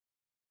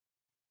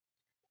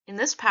In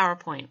this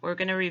PowerPoint, we're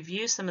going to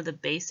review some of the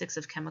basics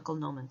of chemical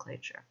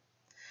nomenclature.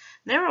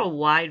 There are a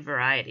wide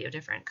variety of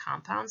different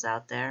compounds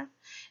out there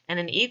and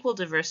an equal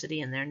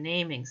diversity in their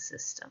naming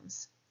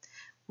systems.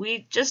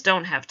 We just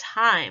don't have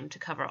time to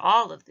cover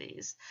all of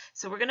these,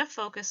 so we're going to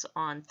focus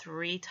on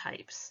three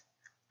types: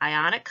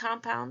 ionic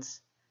compounds,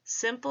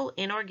 simple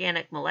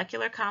inorganic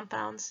molecular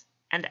compounds,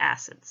 and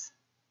acids.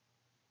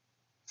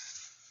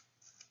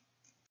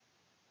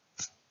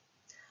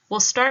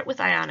 We'll start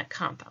with ionic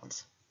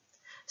compounds.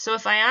 So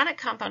if ionic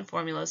compound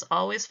formulas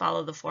always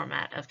follow the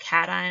format of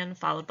cation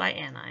followed by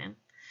anion,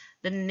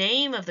 the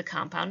name of the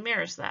compound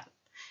mirrors that.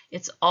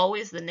 It's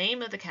always the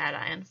name of the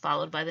cation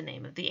followed by the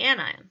name of the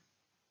anion.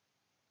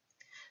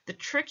 The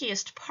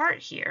trickiest part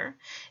here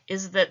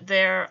is that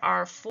there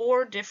are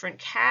 4 different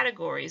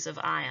categories of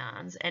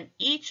ions, and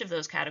each of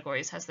those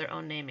categories has their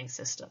own naming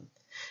system.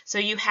 So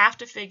you have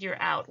to figure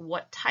out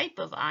what type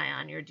of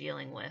ion you're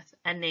dealing with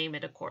and name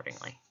it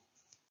accordingly.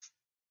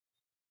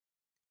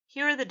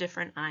 Here are the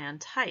different ion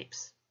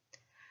types.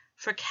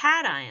 For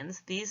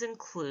cations, these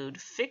include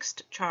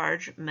fixed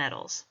charge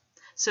metals.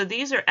 So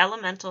these are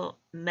elemental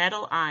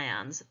metal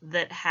ions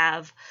that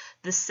have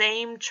the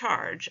same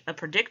charge, a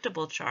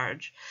predictable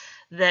charge,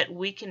 that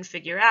we can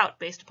figure out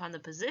based upon the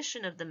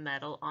position of the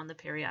metal on the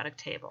periodic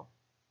table.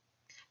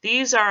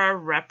 These are our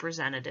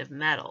representative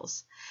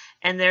metals,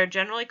 and they're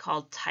generally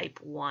called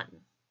type 1.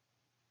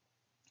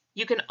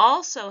 You can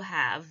also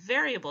have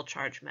variable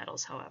charge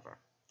metals, however.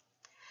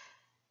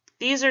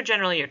 These are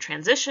generally your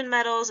transition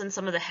metals and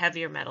some of the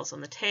heavier metals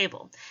on the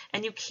table.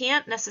 And you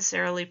can't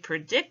necessarily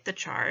predict the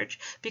charge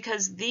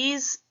because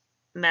these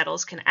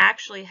metals can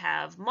actually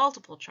have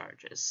multiple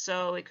charges.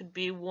 So it could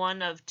be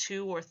one of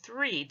 2 or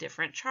 3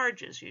 different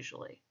charges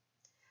usually.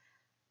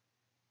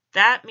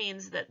 That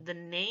means that the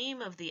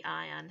name of the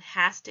ion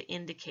has to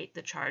indicate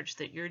the charge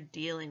that you're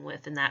dealing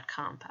with in that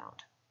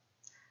compound.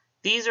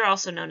 These are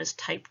also known as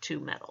type 2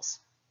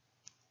 metals.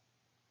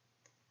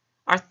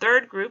 Our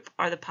third group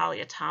are the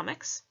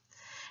polyatomics.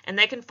 And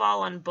they can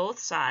fall on both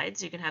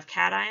sides. You can have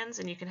cations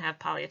and you can have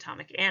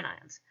polyatomic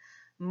anions.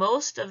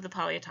 Most of the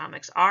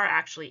polyatomics are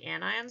actually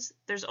anions.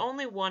 There's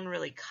only one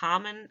really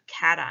common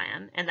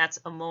cation, and that's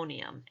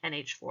ammonium,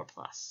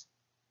 NH4+.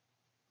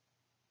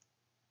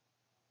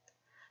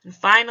 And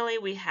finally,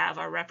 we have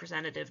our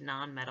representative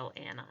nonmetal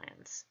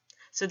anions.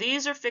 So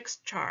these are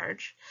fixed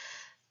charge.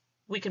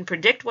 We can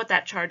predict what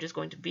that charge is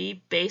going to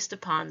be based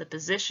upon the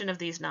position of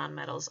these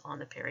nonmetals on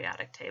the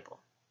periodic table.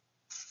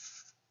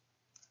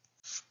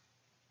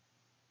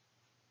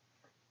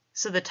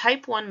 So the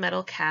type 1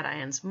 metal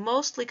cations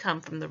mostly come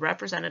from the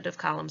representative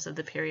columns of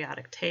the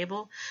periodic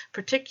table,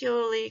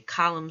 particularly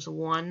columns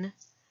 1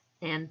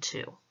 and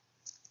 2.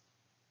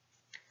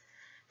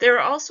 There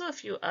are also a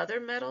few other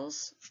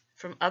metals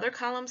from other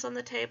columns on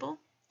the table,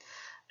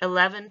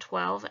 11,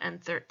 12,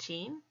 and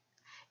 13.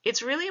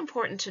 It's really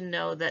important to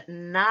know that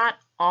not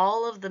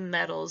all of the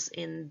metals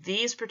in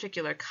these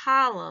particular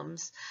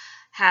columns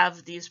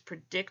have these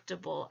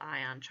predictable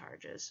ion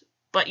charges.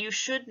 But you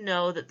should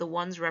know that the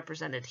ones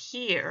represented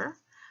here,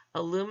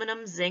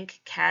 aluminum,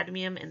 zinc,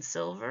 cadmium, and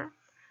silver,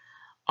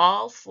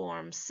 all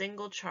form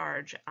single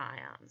charge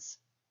ions.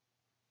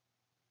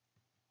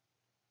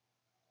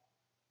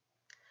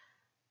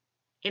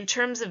 In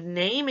terms of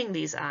naming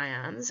these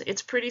ions,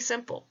 it's pretty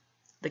simple.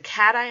 The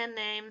cation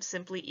name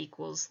simply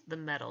equals the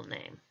metal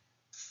name.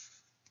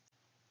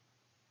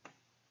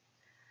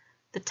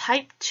 The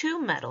type 2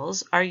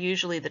 metals are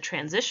usually the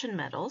transition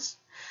metals,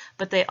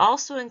 but they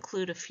also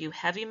include a few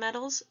heavy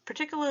metals,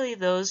 particularly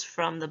those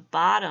from the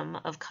bottom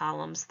of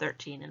columns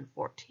 13 and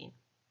 14.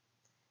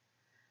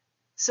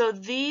 So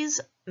these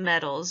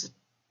metals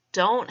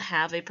don't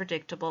have a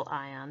predictable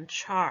ion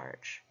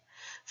charge.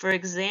 For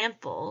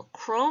example,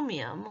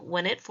 chromium,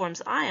 when it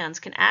forms ions,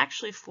 can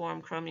actually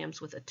form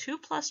chromiums with a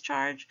 2+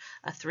 charge,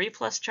 a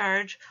 3+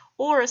 charge,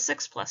 or a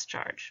 6+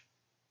 charge.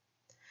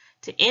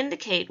 To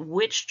indicate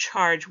which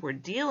charge we're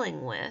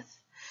dealing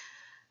with,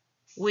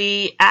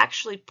 we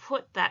actually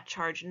put that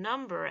charge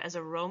number as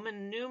a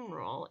Roman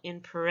numeral in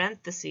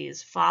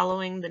parentheses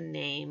following the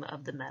name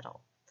of the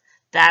metal.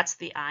 That's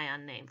the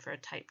ion name for a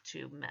type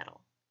 2 metal.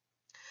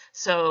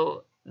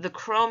 So the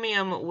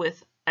chromium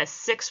with a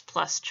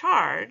 6+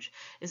 charge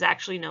is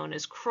actually known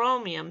as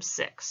chromium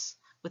 6,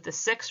 with the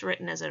 6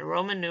 written as a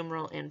Roman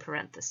numeral in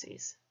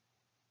parentheses.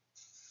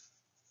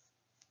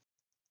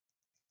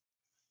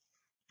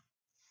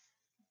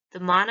 The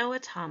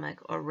monoatomic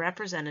or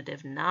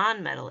representative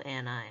nonmetal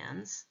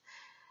anions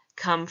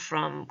come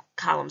from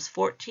columns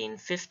 14,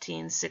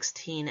 15,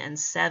 16, and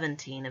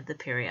 17 of the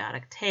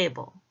periodic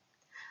table.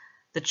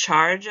 The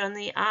charge on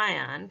the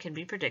ion can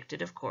be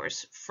predicted, of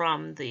course,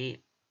 from the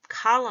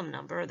column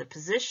number or the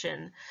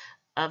position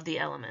of the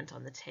element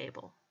on the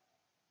table.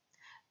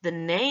 The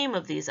name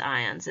of these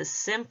ions is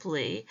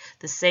simply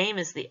the same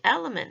as the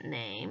element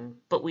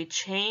name, but we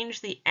change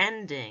the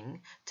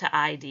ending to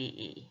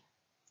IDE.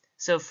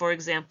 So, for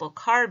example,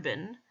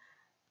 carbon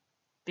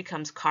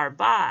becomes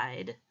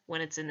carbide when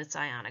it's in its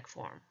ionic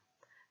form.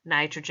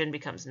 Nitrogen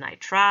becomes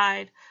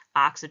nitride,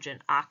 oxygen,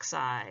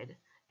 oxide,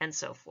 and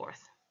so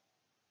forth.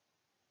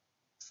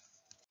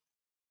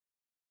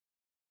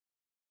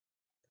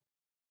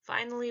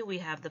 finally, we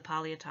have the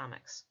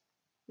polyatomics.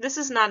 This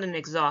is not an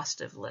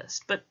exhaustive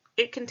list, but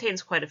it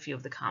contains quite a few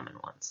of the common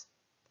ones.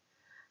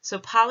 So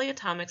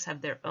polyatomics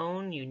have their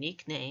own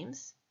unique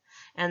names,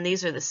 and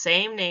these are the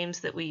same names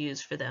that we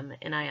use for them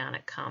in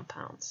ionic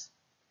compounds.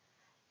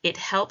 It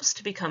helps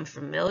to become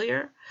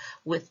familiar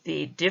with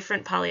the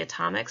different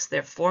polyatomics,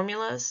 their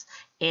formulas,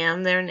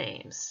 and their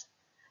names.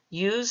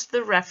 Use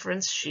the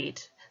reference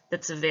sheet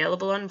that's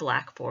available on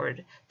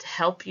Blackboard to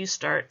help you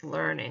start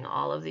learning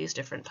all of these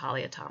different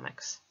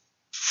polyatomics.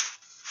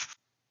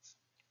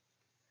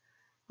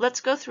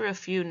 Let's go through a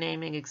few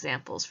naming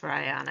examples for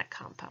ionic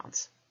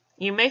compounds.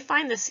 You may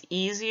find this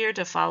easier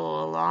to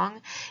follow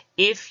along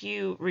if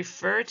you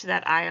refer to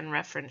that ion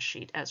reference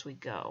sheet as we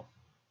go.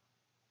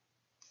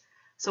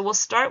 So we'll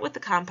start with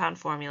the compound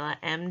formula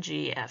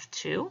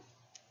MgF2.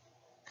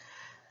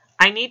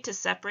 I need to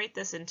separate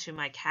this into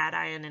my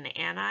cation and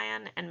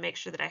anion and make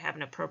sure that I have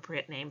an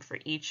appropriate name for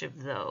each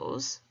of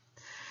those.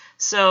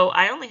 So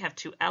I only have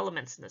two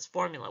elements in this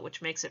formula,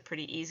 which makes it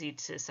pretty easy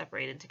to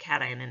separate into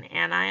cation and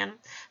anion.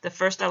 The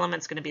first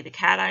element is going to be the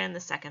cation,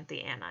 the second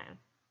the anion.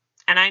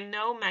 And I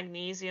know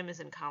magnesium is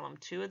in column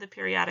 2 of the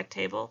periodic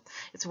table.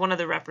 It's one of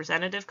the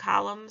representative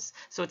columns,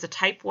 so it's a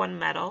type 1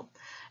 metal.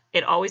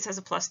 It always has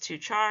a +2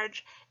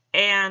 charge,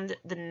 and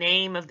the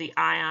name of the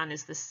ion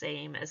is the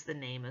same as the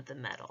name of the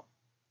metal.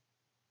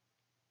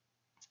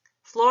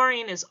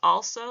 Fluorine is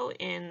also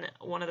in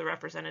one of the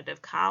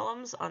representative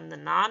columns on the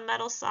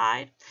nonmetal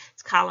side.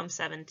 It's column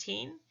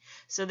 17.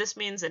 So this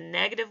means a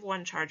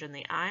 -1 charge on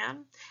the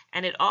ion,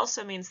 and it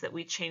also means that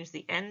we change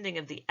the ending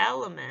of the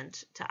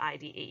element to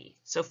IDE.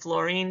 So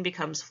fluorine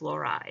becomes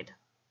fluoride.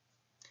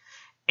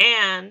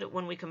 And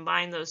when we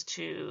combine those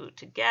two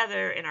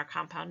together in our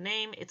compound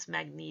name, it's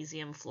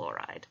magnesium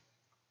fluoride.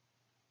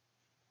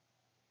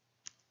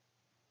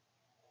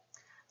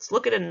 Let's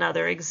look at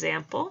another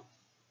example.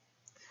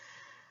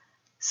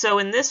 So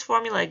in this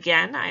formula,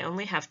 again, I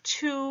only have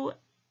two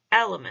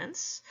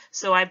elements,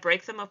 so I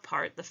break them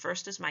apart. The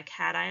first is my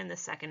cation, the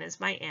second is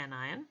my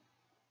anion.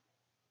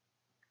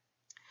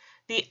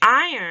 The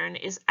iron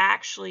is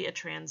actually a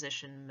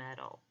transition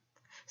metal.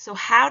 So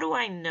how do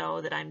I know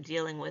that I'm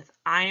dealing with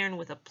iron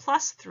with a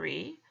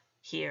 +3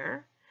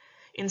 here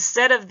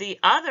instead of the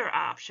other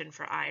option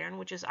for iron,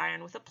 which is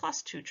iron with a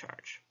 +2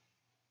 charge?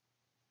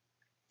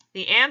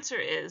 The answer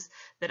is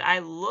that I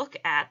look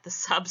at the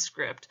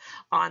subscript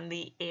on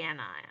the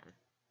anion.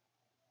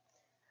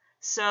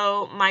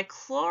 So my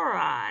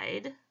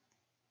chloride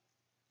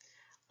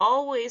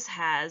always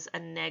has a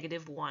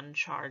 -1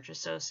 charge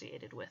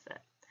associated with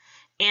it.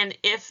 And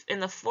if in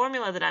the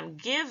formula that I'm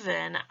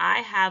given, I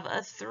have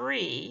a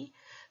 3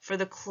 for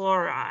the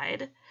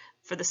chloride,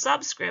 for the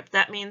subscript,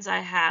 that means I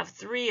have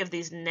 3 of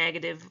these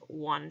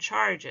 -1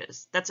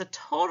 charges. That's a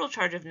total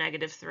charge of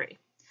 -3.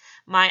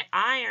 My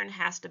iron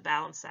has to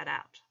balance that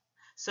out.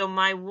 So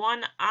my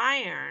one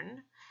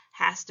iron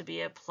has to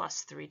be a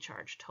 +3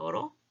 charge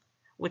total,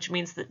 which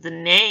means that the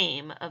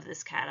name of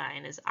this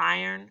cation is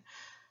iron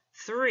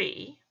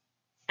 3,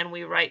 and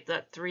we write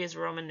that 3 as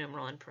Roman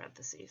numeral in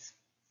parentheses.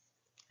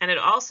 And it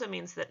also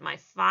means that my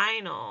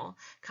final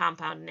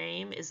compound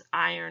name is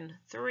iron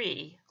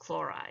 3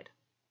 chloride.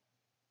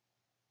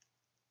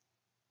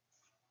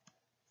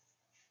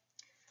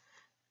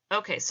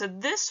 Okay, so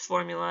this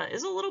formula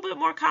is a little bit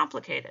more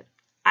complicated.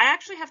 I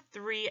actually have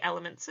 3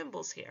 element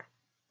symbols here.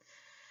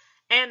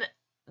 And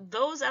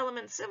those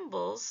element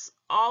symbols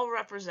all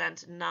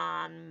represent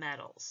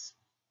nonmetals.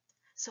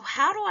 So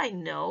how do I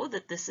know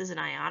that this is an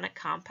ionic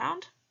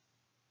compound?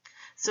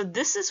 So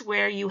this is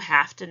where you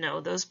have to know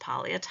those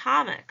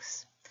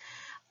polyatomics.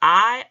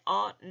 I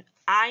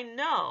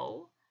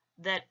know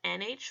that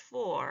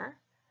NH4,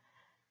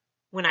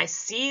 when I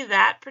see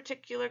that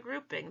particular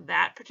grouping,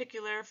 that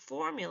particular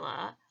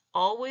formula,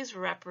 always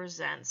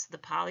represents the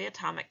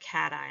polyatomic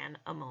cation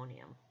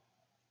ammonium.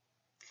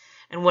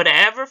 And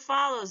whatever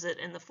follows it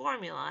in the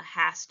formula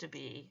has to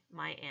be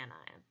my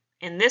anion.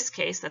 In this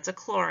case, that's a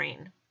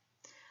chlorine.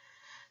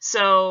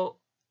 So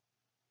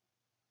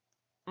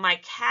my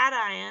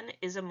cation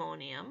is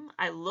ammonium.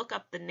 I look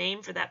up the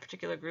name for that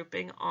particular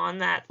grouping on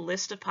that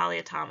list of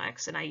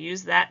polyatomics, and I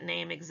use that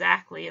name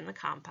exactly in the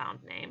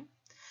compound name.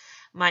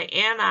 My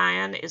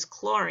anion is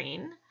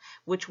chlorine,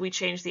 which we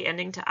change the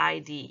ending to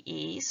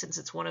IDE since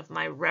it's one of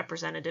my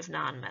representative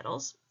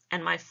nonmetals.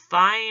 And my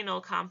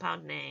final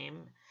compound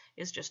name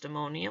is just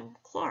ammonium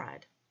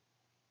chloride.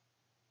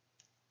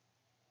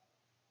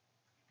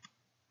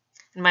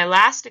 And my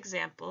last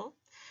example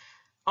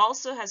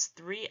also has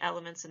 3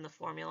 elements in the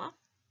formula.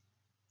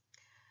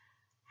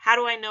 How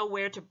do I know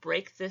where to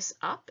break this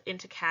up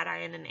into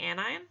cation and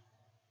anion?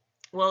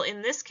 Well,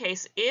 in this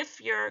case, if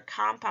your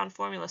compound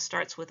formula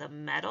starts with a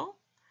metal,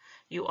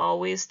 you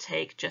always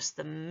take just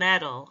the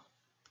metal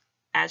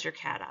as your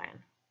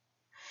cation.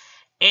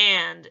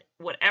 And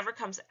whatever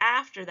comes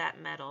after that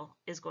metal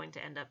is going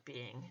to end up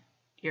being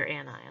your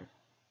anion.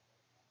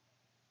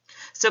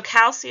 So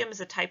calcium is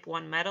a type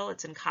 1 metal.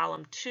 It's in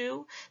column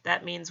 2.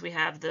 That means we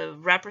have the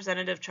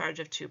representative charge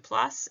of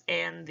 2+,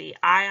 and the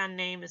ion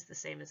name is the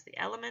same as the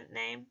element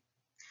name.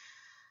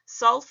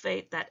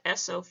 Sulfate, that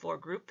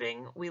SO4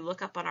 grouping, we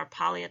look up on our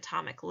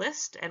polyatomic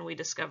list and we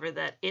discover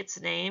that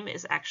its name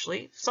is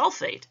actually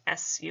sulfate,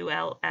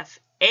 S-U-L-F-A-T-E.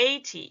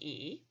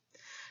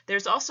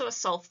 There's also a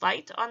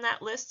sulfite on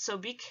that list, so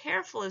be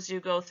careful as you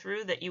go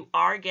through that you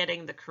are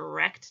getting the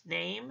correct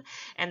name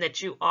and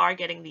that you are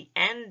getting the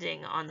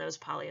ending on those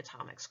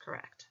polyatomics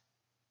correct.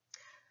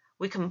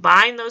 We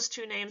combine those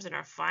two names in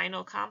our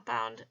final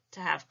compound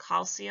to have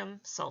calcium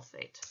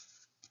sulfate.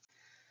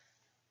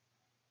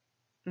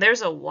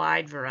 There's a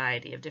wide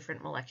variety of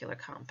different molecular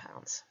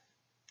compounds.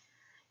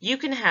 You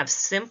can have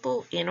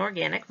simple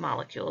inorganic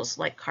molecules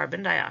like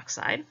carbon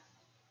dioxide.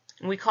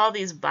 And we call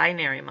these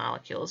binary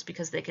molecules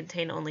because they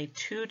contain only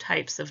two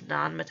types of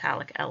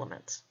nonmetallic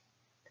elements.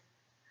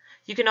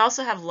 You can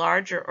also have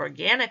larger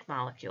organic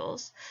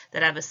molecules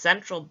that have a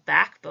central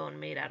backbone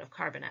made out of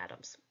carbon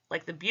atoms,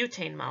 like the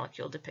butane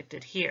molecule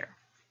depicted here.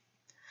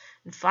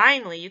 And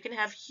finally, you can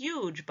have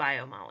huge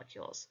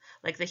biomolecules,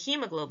 like the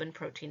hemoglobin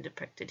protein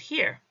depicted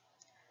here.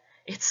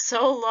 It's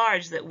so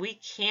large that we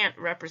can't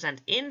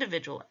represent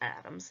individual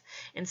atoms.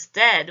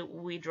 Instead,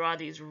 we draw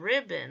these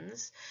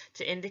ribbons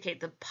to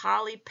indicate the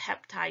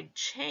polypeptide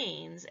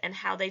chains and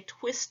how they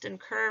twist and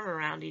curve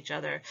around each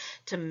other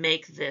to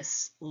make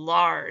this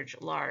large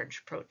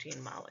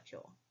protein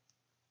molecule.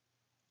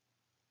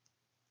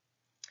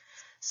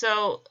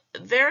 So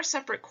there are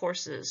separate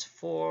courses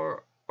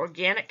for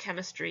organic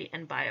chemistry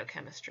and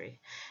biochemistry,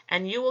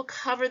 and you will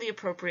cover the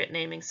appropriate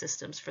naming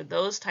systems for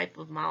those type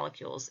of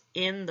molecules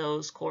in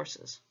those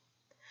courses.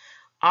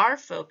 Our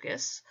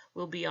focus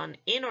will be on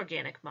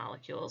inorganic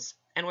molecules,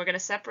 and we're going to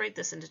separate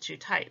this into two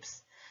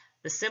types,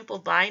 the simple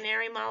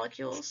binary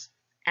molecules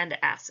and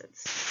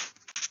acids.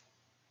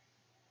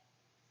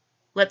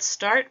 Let's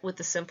start with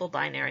the simple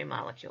binary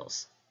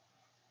molecules.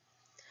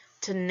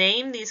 To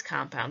name these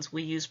compounds,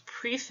 we use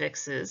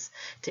prefixes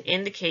to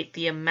indicate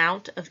the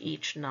amount of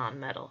each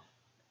nonmetal.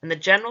 And the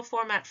general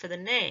format for the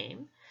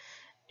name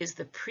is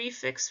the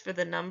prefix for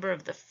the number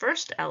of the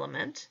first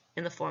element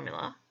in the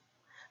formula,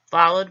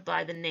 followed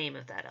by the name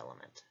of that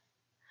element.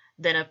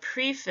 Then a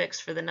prefix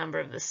for the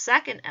number of the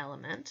second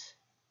element,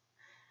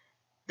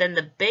 then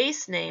the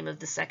base name of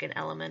the second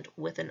element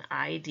with an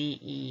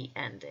IDE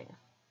ending.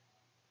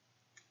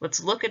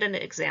 Let's look at an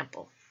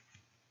example.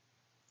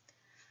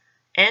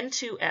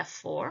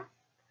 N2F4,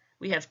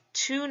 we have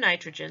 2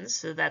 nitrogens,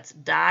 so that's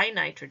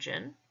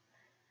dinitrogen,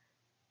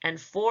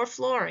 and 4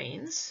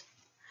 fluorines,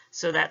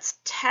 so that's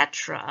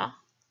tetrafluoride.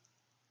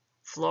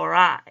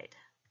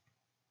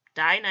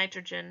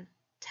 Dinitrogen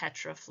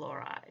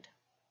tetrafluoride.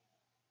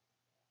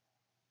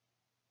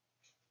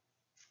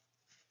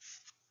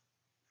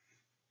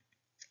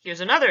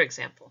 Here's another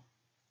example.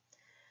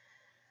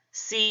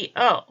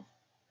 CO.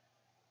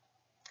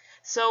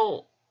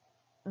 So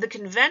the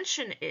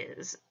convention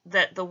is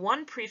that the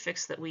one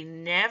prefix that we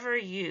never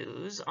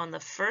use on the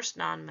first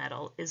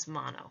nonmetal is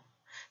mono.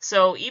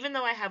 So even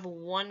though I have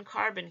 1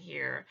 carbon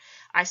here,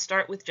 I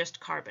start with just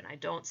carbon. I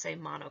don't say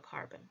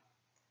monocarbon.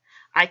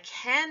 I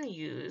can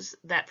use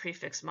that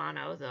prefix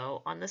mono,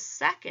 though, on the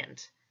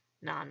second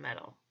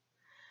nonmetal.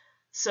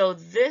 So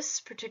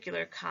this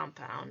particular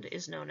compound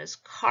is known as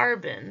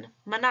carbon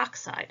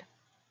monoxide.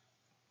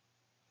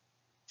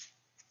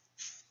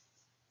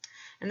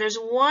 And there's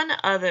one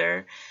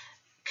other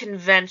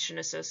convention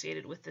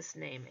associated with this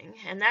naming,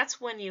 and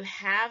that's when you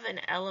have an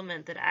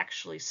element that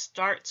actually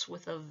starts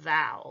with a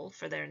vowel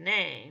for their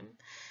name,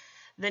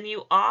 then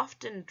you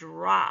often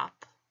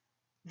drop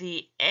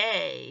the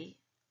A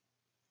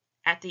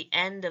at the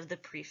end of the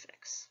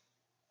prefix.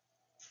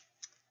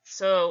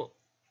 So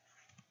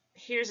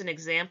here's an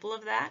example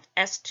of that,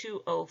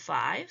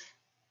 S2O5.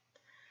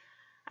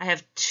 I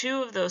have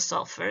 2 of those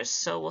sulfurs,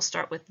 so we'll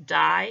start with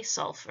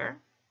disulfur.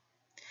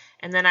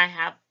 And then I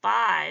have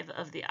 5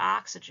 of the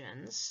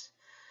oxygens,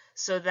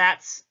 so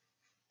that's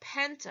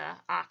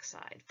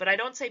pentaoxide. But I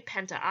don't say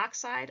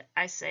pentaoxide,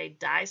 I say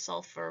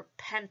disulfur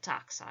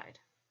pentoxide.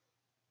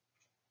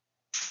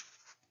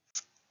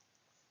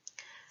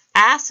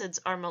 Acids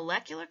are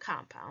molecular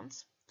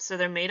compounds, so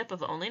they're made up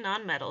of only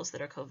nonmetals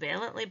that are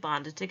covalently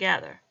bonded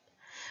together.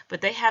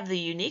 But they have the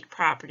unique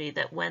property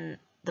that when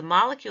the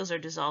molecules are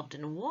dissolved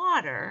in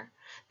water,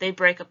 they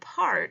break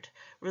apart,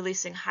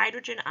 releasing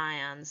hydrogen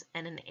ions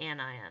and an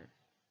anion.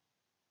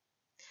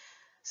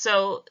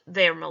 So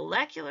they're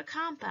molecular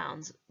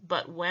compounds,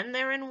 but when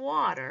they're in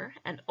water,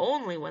 and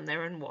only when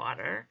they're in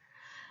water,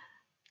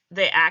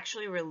 they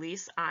actually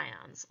release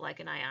ions like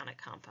an ionic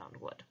compound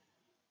would.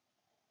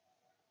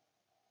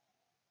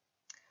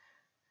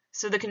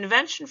 So the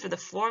convention for the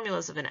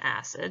formulas of an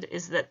acid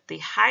is that the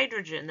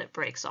hydrogen that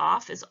breaks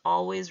off is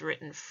always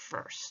written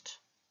first.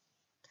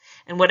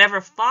 And whatever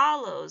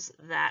follows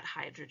that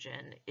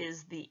hydrogen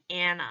is the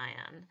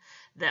anion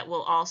that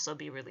will also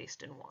be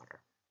released in water.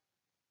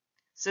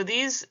 So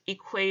these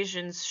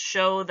equations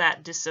show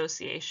that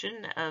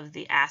dissociation of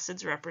the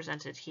acids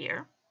represented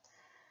here.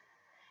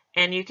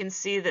 And you can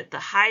see that the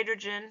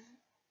hydrogen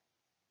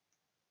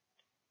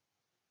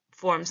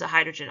forms a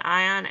hydrogen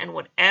ion, and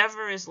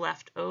whatever is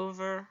left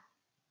over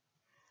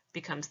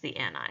becomes the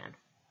anion.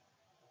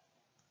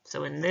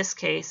 So in this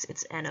case,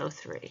 it's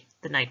NO3,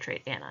 the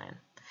nitrate anion.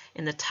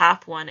 In the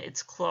top one,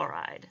 it's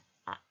chloride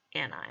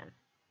anion.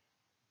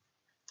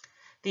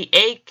 The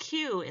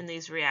AQ in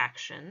these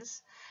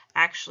reactions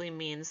actually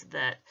means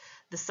that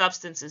the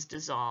substance is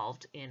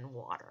dissolved in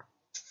water.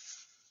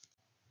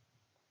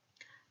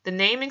 The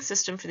naming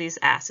system for these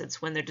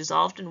acids when they're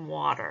dissolved in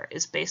water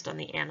is based on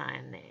the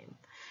anion name,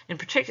 in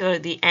particular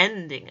the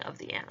ending of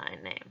the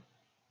anion name.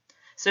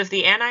 So if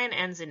the anion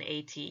ends in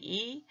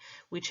ATE,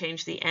 we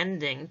change the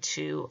ending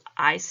to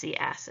IC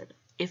acid.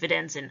 If it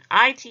ends in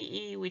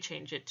ITE, we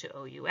change it to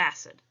OU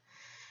acid.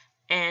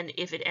 And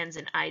if it ends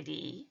in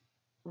IDE,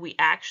 we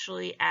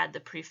actually add the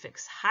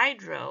prefix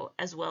hydro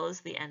as well as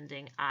the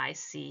ending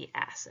IC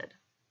acid.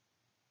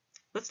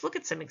 Let's look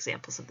at some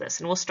examples of this,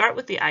 and we'll start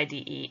with the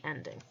IDE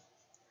ending.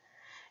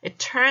 It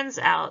turns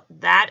out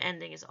that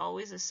ending is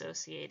always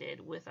associated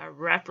with our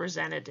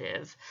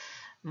representative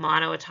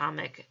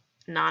monoatomic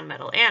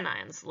nonmetal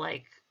anions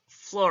like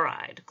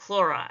fluoride,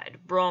 chloride,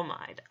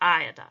 bromide,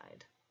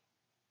 iodide.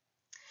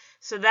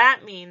 So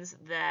that means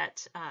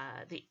that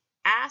the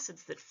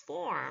acids that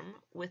form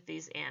with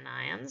these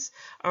anions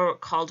are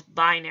called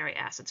binary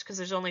acids because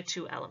there's only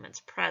two elements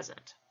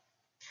present.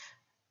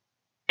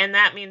 And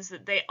that means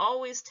that they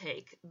always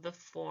take the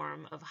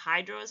form of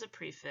hydro as a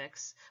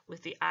prefix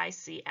with the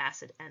IC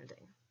acid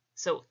ending.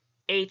 So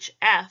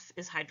HF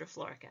is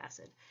hydrofluoric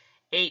acid.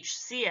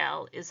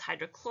 HCl is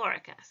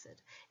hydrochloric acid.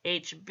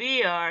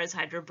 HBr is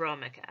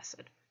hydrobromic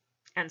acid,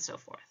 and so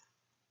forth.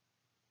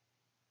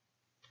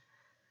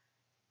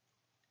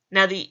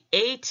 Now the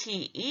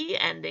ATE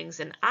endings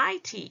and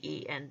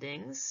ITE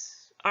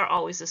endings are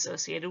always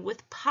associated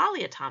with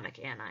polyatomic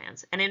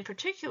anions, and in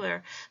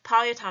particular,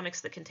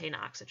 polyatomics that contain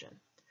oxygen.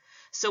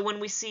 So when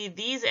we see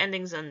these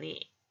endings on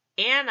the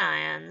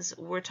anions,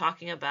 we're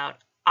talking about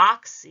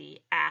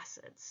oxy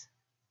acids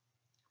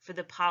for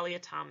the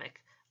polyatomic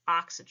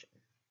oxygen.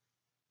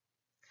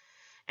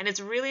 And it's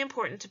really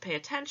important to pay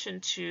attention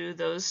to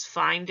those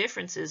fine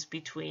differences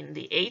between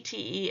the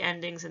ATE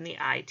endings and the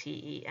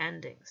ITE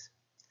endings.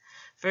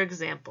 For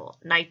example,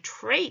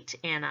 nitrate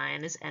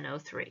anion is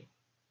NO3.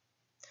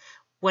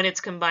 When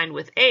it's combined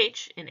with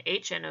H in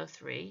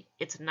HNO3,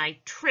 it's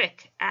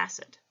nitric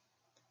acid.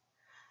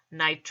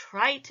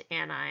 Nitrite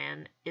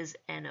anion is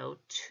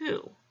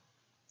NO2.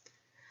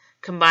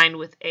 Combined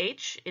with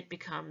H, it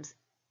becomes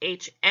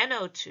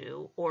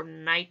HNO2 or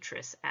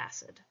nitrous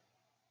acid.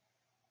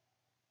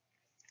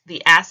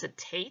 The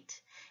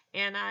acetate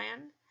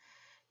anion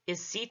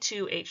is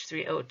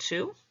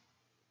C2H3O2.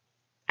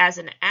 As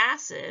an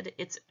acid,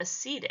 it's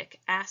acetic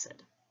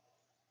acid.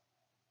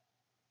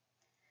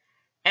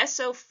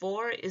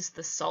 SO4 is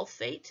the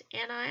sulfate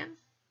anion.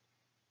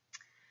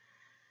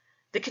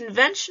 The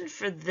convention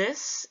for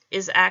this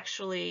is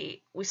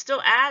actually, we still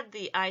add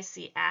the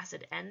IC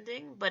acid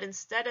ending, but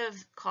instead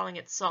of calling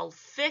it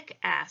sulfic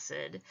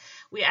acid,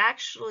 we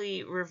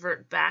actually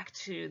revert back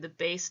to the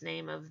base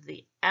name of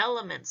the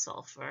element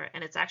sulfur,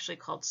 and it's actually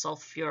called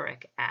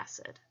sulfuric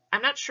acid.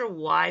 I'm not sure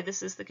why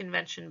this is the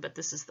convention, but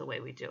this is the way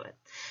we do it.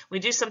 We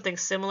do something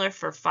similar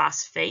for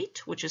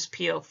phosphate, which is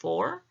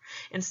PO4.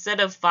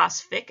 Instead of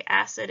phosphic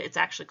acid, it's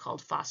actually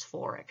called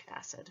phosphoric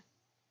acid.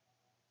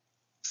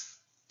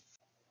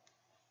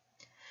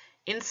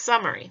 In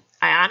summary,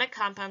 ionic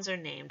compounds are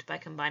named by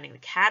combining the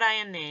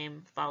cation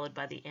name followed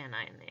by the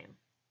anion name.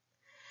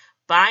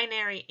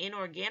 Binary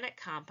inorganic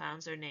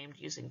compounds are named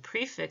using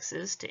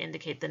prefixes to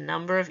indicate the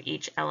number of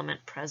each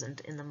element present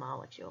in the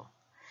molecule.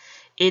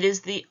 It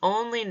is the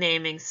only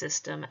naming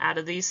system out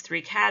of these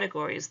three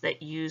categories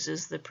that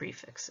uses the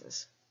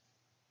prefixes.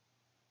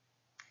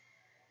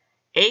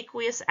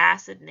 Aqueous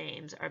acid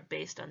names are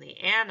based on the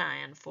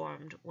anion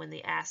formed when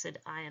the acid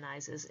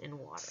ionizes in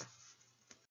water.